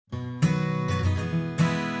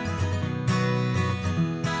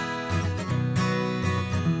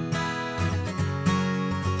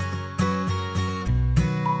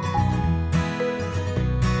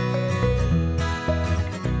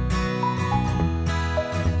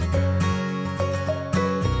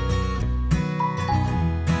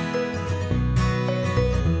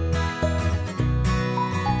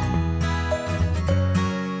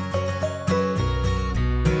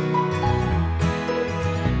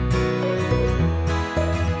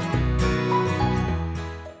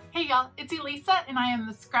It's Elisa and I am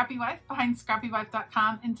the Scrappy Wife behind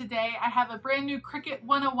ScrappyWife.com, and today I have a brand new Cricut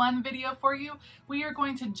 101 video for you. We are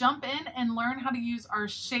going to jump in and learn how to use our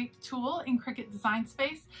shape tool in Cricut Design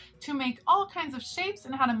Space to make all kinds of shapes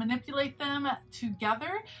and how to manipulate them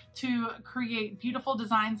together to create beautiful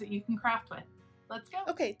designs that you can craft with. Let's go.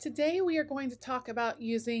 Okay, today we are going to talk about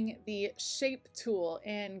using the shape tool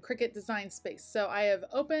in Cricut Design Space. So I have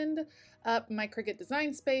opened up my Cricut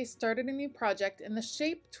Design Space, started a new project, and the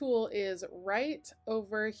shape tool is right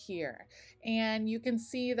over here. And you can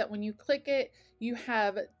see that when you click it, you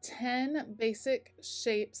have 10 basic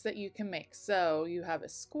shapes that you can make. So you have a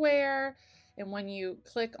square, and when you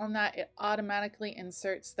click on that, it automatically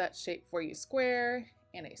inserts that shape for you. Square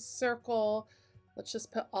and a circle. Let's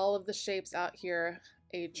just put all of the shapes out here.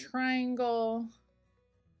 A triangle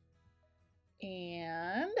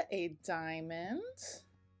and a diamond.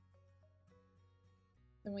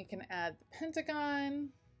 Then we can add the pentagon,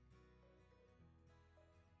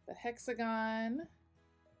 the hexagon,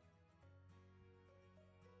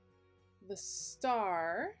 the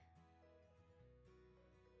star,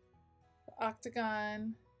 the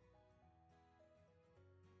octagon,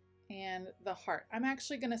 and the heart. I'm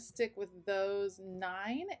actually going to stick with those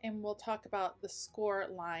 9, and we'll talk about the score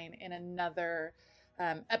line in another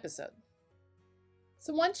episode.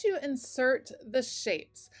 So once you insert the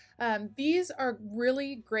shapes, these are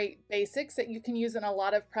really great basics that you can use in a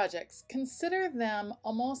lot of projects. Consider them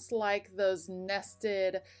almost like those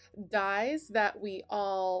nested dies that we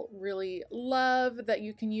all really love that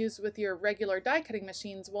you can use with your regular die cutting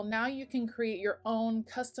machines. Well, now you can create your own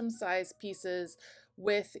custom size pieces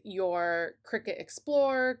with your Cricut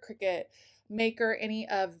Explore, Cricut Maker, any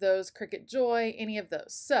of those, Cricut Joy, any of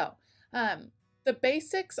those. So the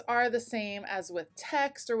basics are the same as with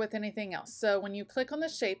text or with anything else. So when you click on the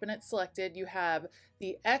shape and it's selected, you have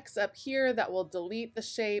the X up here that will delete the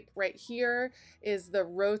shape. Right here is the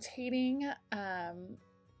rotating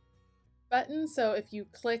button. So if you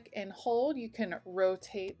click and hold, you can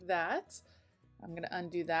rotate that. I'm going to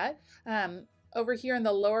undo that. Over here in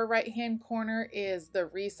the lower right hand corner is the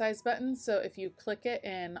resize button. So if you click it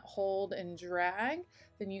and hold and drag,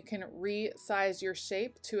 then you can resize your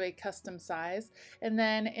shape to a custom size. And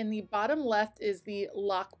then in the bottom left is the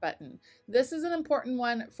lock button. This is an important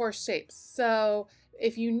one for shapes. So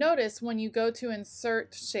if you notice, when you go to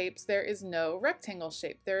insert shapes, there is no rectangle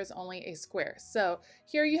shape. There is only a square. So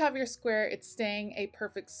here you have your square. It's staying a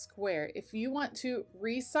perfect square. If you want to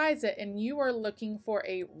resize it and you are looking for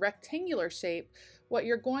a rectangular shape, what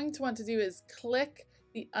you're going to want to do is click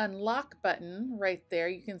the unlock button right there.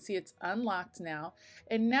 You can see it's unlocked now.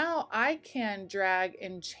 And now I can drag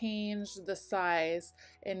and change the size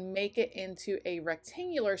and make it into a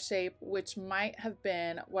rectangular shape, which might have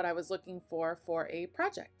been what I was looking for a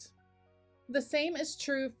project. The same is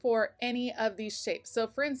true for any of these shapes. So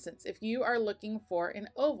for instance, if you are looking for an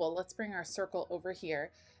oval, let's bring our circle over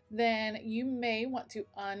here, then you may want to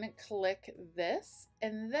unclick this,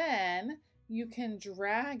 and then you can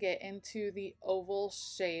drag it into the oval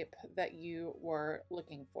shape that you were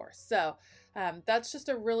looking for. So that's just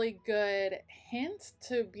a really good hint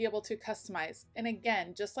to be able to customize. And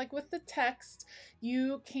again, just like with the text,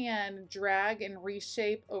 you can drag and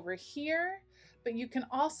reshape over here, but you can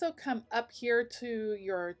also come up here to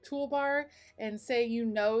your toolbar and say you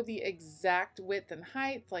know the exact width and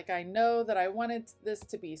height. Like I know that I wanted this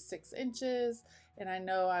to be 6 inches, and I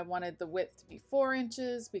know I wanted the width to be 4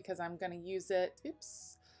 inches because I'm going to use it,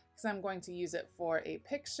 because I'm going to use it for a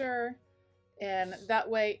picture. And that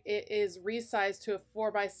way it is resized to a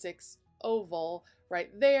 4x6 oval right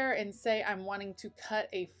there. And say I'm wanting to cut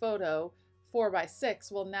a photo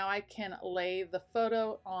 4x6. Well, now I can lay the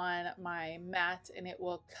photo on my mat and it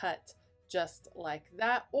will cut just like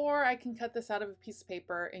that. Or I can cut this out of a piece of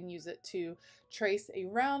paper and use it to trace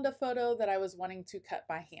around a photo that I was wanting to cut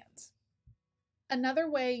by hand.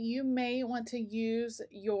 Another way you may want to use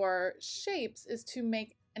your shapes is to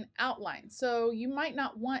make an outline. So you might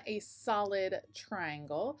not want a solid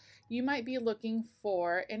triangle. You might be looking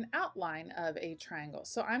for an outline of a triangle.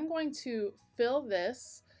 So I'm going to fill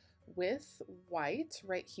this with white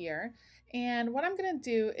right here. And what I'm going to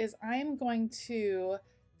do is I'm going to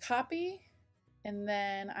copy, and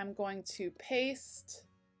then I'm going to paste,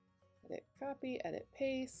 edit, copy, edit,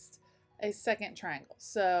 paste, a second triangle.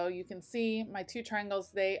 So you can see my 2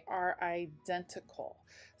 triangles, they are identical.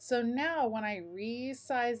 So now when I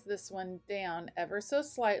resize this one down ever so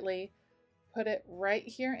slightly, put it right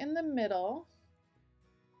here in the middle,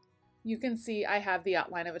 you can see I have the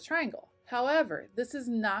outline of a triangle. However, this is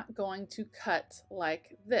not going to cut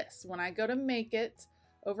like this. When I go to make it,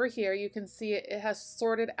 over here, you can see it has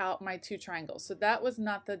sorted out my two triangles. So that was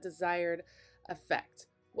not the desired effect.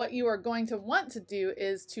 What you are going to want to do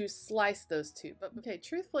is to slice those two. But okay,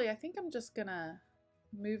 truthfully, I think I'm just gonna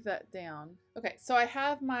move that down. Okay, so I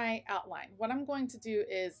have my outline. What I'm going to do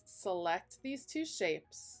is select these two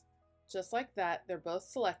shapes, just like that. They're both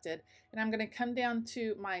selected. And I'm gonna come down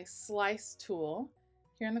to my slice tool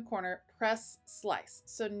here in the corner, press slice.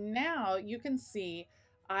 So now you can see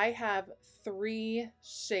I have three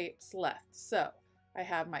shapes left. So I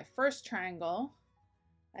have my first triangle,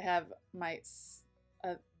 I have my,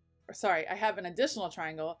 I have an additional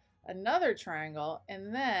triangle, another triangle,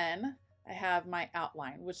 and then I have my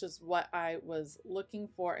outline, which is what I was looking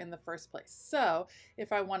for in the first place. So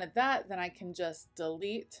if I wanted that, then I can just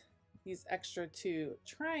delete these extra two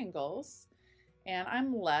triangles, and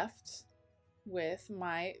I'm left with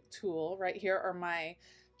my tool right here, or my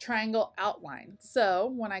triangle outline.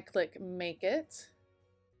 So when I click make it,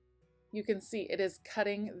 you can see it is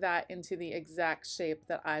cutting that into the exact shape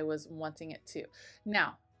that I was wanting it to.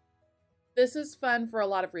 Now, this is fun for a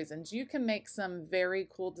lot of reasons. You can make some very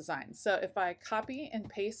cool designs. So if I copy and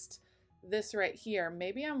paste this right here,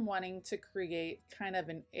 maybe I'm wanting to create kind of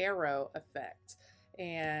an arrow effect,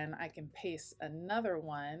 and I can paste another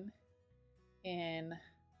one in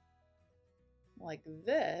like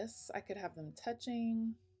this. I could have them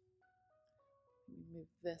touching. Move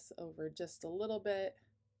this over just a little bit.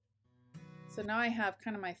 So now I have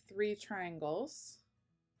kind of my three triangles,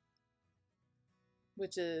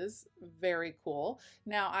 which is very cool.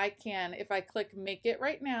 Now I can, if I click make it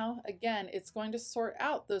right now, again, it's going to sort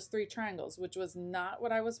out those three triangles, which was not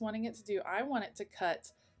what I was wanting it to do. I want it to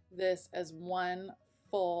cut this as one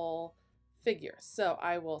full figure. So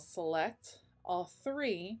I will select all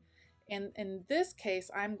three. And in this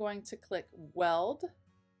case, I'm going to click weld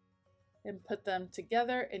and put them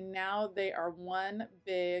together, and now they are one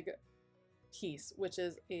big piece, which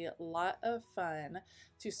is a lot of fun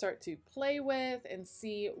to start to play with and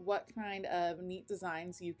see what kind of neat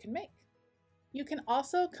designs you can make. You can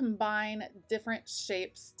also combine different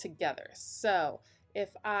shapes together. So if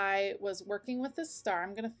I was working with this star,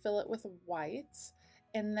 I'm going to fill it with white,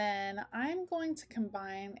 and then I'm going to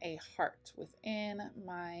combine a heart within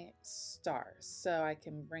my stars. So I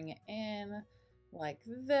can bring it in like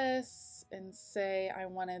this and say I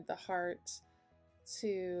wanted the heart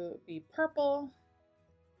to be purple.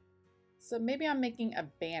 So maybe I'm making a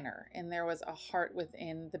banner and there was a heart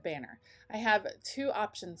within the banner. I have two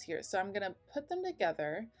options here. So I'm gonna put them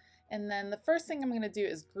together, and then the first thing I'm gonna do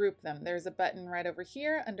is group them. There's a button right over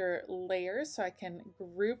here under layers, so I can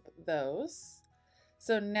group those.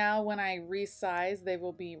 So now when I resize, they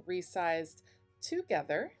will be resized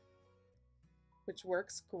together, which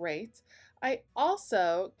works great. I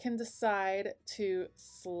also can decide to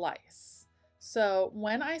slice. So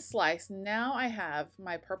when I slice, now I have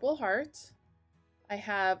my purple heart, I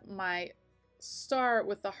have my star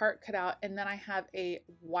with the heart cut out, and then I have a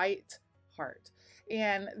white heart.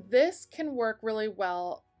 And this can work really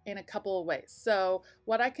well in a couple of ways. So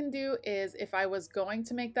what I can do is, if I was going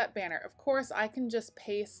to make that banner, of course I can just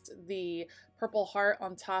paste the purple heart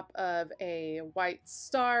on top of a white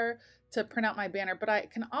star to print out my banner, but I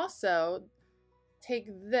can also take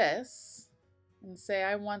this and say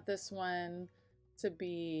I want this one to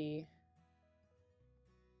be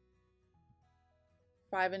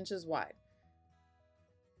 5 inches wide.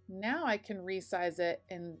 Now I can resize it,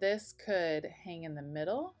 and this could hang in the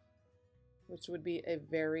middle, which would be a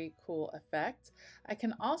very cool effect. I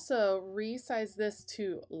can also resize this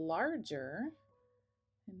to larger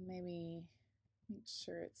and maybe make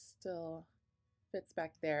sure it still fits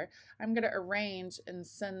back there. I'm going to arrange and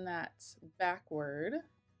send that backward.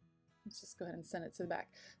 Let's just go ahead and send it to the back.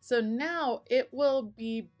 So now it will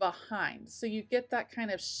be behind. So you get that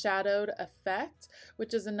kind of shadowed effect,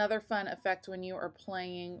 which is another fun effect when you are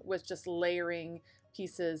playing with just layering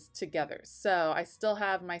pieces together. So I still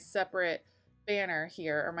have my separate banner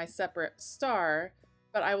here, or my separate star,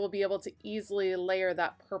 but I will be able to easily layer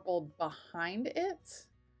that purple behind it,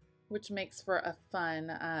 which makes for a fun,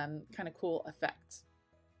 kind of cool effect.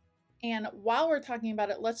 And while we're talking about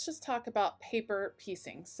it, let's just talk about paper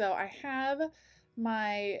piecing. So I have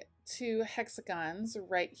my two hexagons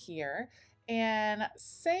right here, and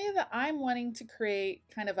say that I'm wanting to create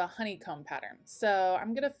kind of a honeycomb pattern. So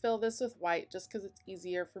I'm going to fill this with white just because it's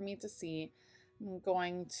easier for me to see. I'm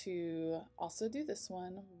going to also do this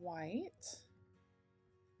one white.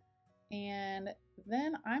 And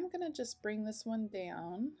then I'm going to just bring this one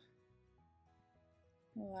down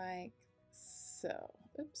like so.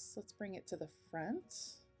 Oops, let's bring it to the front.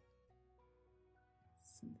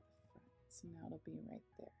 So now it'll be right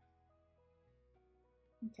there.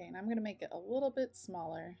 Okay, and I'm going to make it a little bit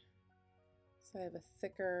smaller so I have a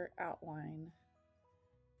thicker outline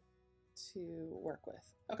to work with.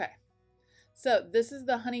 Okay, so this is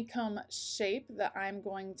the honeycomb shape that I'm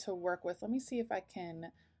going to work with. Let me see if I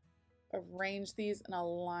can arrange these and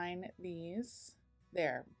align these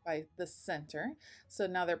there by the center. So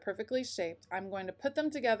now they're perfectly shaped. I'm going to put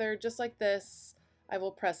them together just like this. I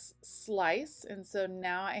will press slice, and so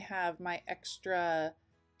now I have my extra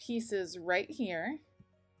pieces right here.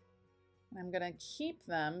 I'm going to keep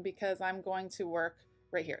them because I'm going to work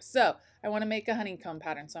right here. So I want to make a honeycomb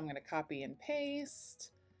pattern. So I'm going to copy and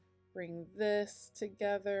paste, bring this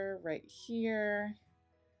together right here,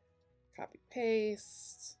 copy,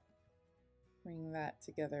 paste, bring that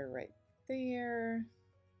together right there,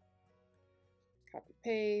 copy,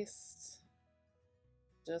 paste,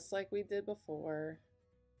 just like we did before.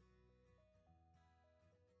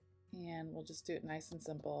 And we'll just do it nice and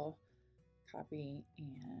simple. Copy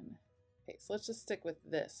and paste. So let's just stick with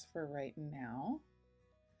this for right now.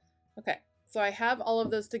 Okay, so I have all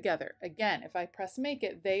of those together. Again, if I press make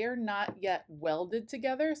it, they are not yet welded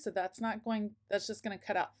together, so that's just going to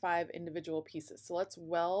cut out 5 individual pieces. So let's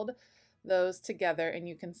weld those together and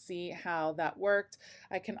you can see how that worked.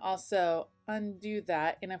 I can also undo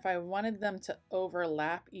that, and if I wanted them to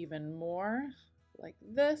overlap even more, like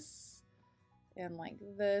this and like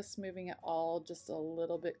this, moving it all just a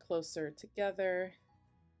little bit closer together.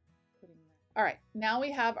 All right, now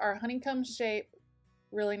we have our honeycomb shape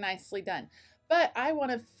really nicely done, but I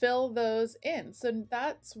want to fill those in. So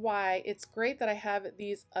that's why it's great that I have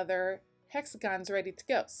these other hexagons ready to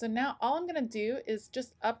go. So now all I'm going to do is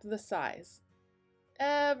just up the size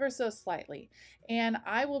ever so slightly, and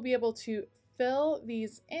I will be able to fill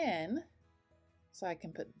these in. So I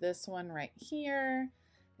can put this one right here,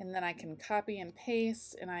 and then I can copy and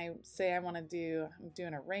paste, and I say I'm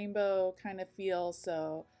doing a rainbow kind of feel,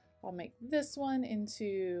 so I'll make this one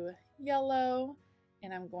into yellow,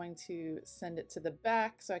 and I'm going to send it to the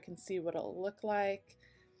back so I can see what it'll look like.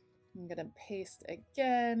 I'm going to paste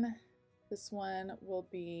again. This one will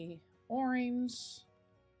be orange.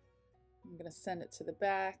 I'm going to send it to the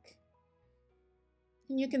back.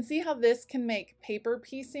 And you can see how this can make paper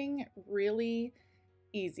piecing really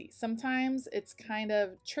easy. Sometimes it's kind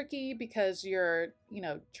of tricky because you're,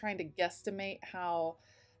 trying to guesstimate how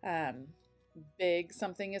big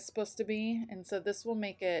something is supposed to be, and so this will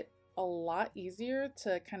make it a lot easier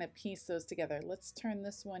to kind of piece those together. Let's turn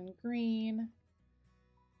this one green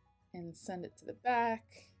and send it to the back,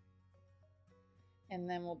 and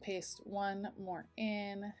then we'll paste one more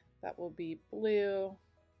in. That will be blue,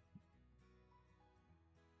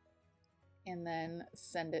 and then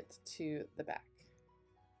send it to the back.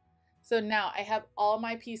 So now I have all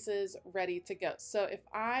my pieces ready to go. So if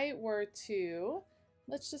I were to,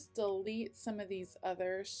 let's just delete some of these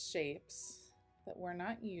other shapes that we're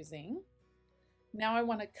not using. Now I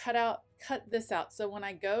want to cut this out. So when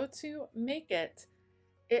I go to make it,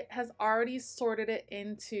 it has already sorted it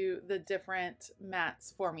into the different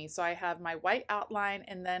mats for me. So I have my white outline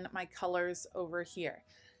and then my colors over here.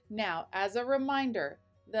 Now, as a reminder,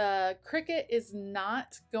 the Cricut is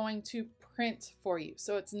not going to print for you.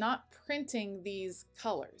 So it's not printing these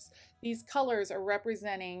colors. These colors are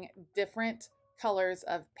representing different colors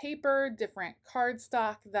of paper, different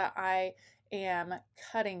cardstock that I am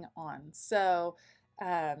cutting on. So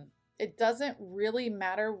it doesn't really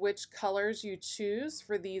matter which colors you choose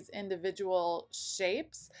for these individual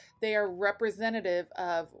shapes. They are representative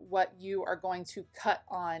of what you are going to cut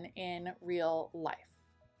on in real life.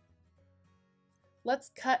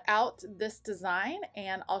 Let's cut out this design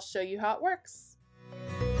and I'll show you how it works.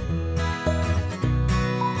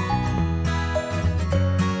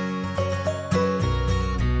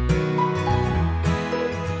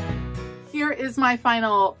 Here is my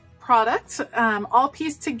final product, all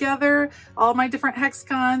pieced together, all my different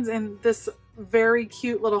hexagons in this very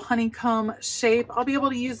cute little honeycomb shape. I'll be able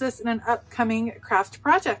to use this in an upcoming craft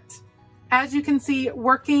project. As you can see,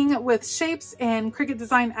 working with shapes and Cricut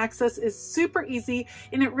Design Access is super easy,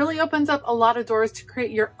 and it really opens up a lot of doors to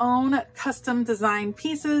create your own custom design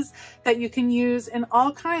pieces that you can use in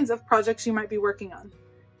all kinds of projects you might be working on.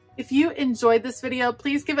 If you enjoyed this video,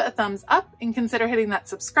 please give it a thumbs up and consider hitting that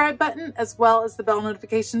subscribe button as well as the bell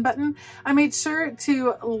notification button. I made sure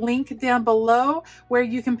to link down below where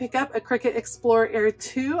you can pick up a Cricut Explorer Air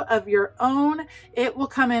 2 of your own. It will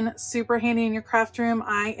come in super handy in your craft room.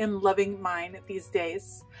 I am loving mine these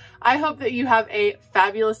days. I hope that you have a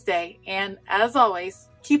fabulous day, and as always,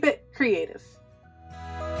 keep it creative.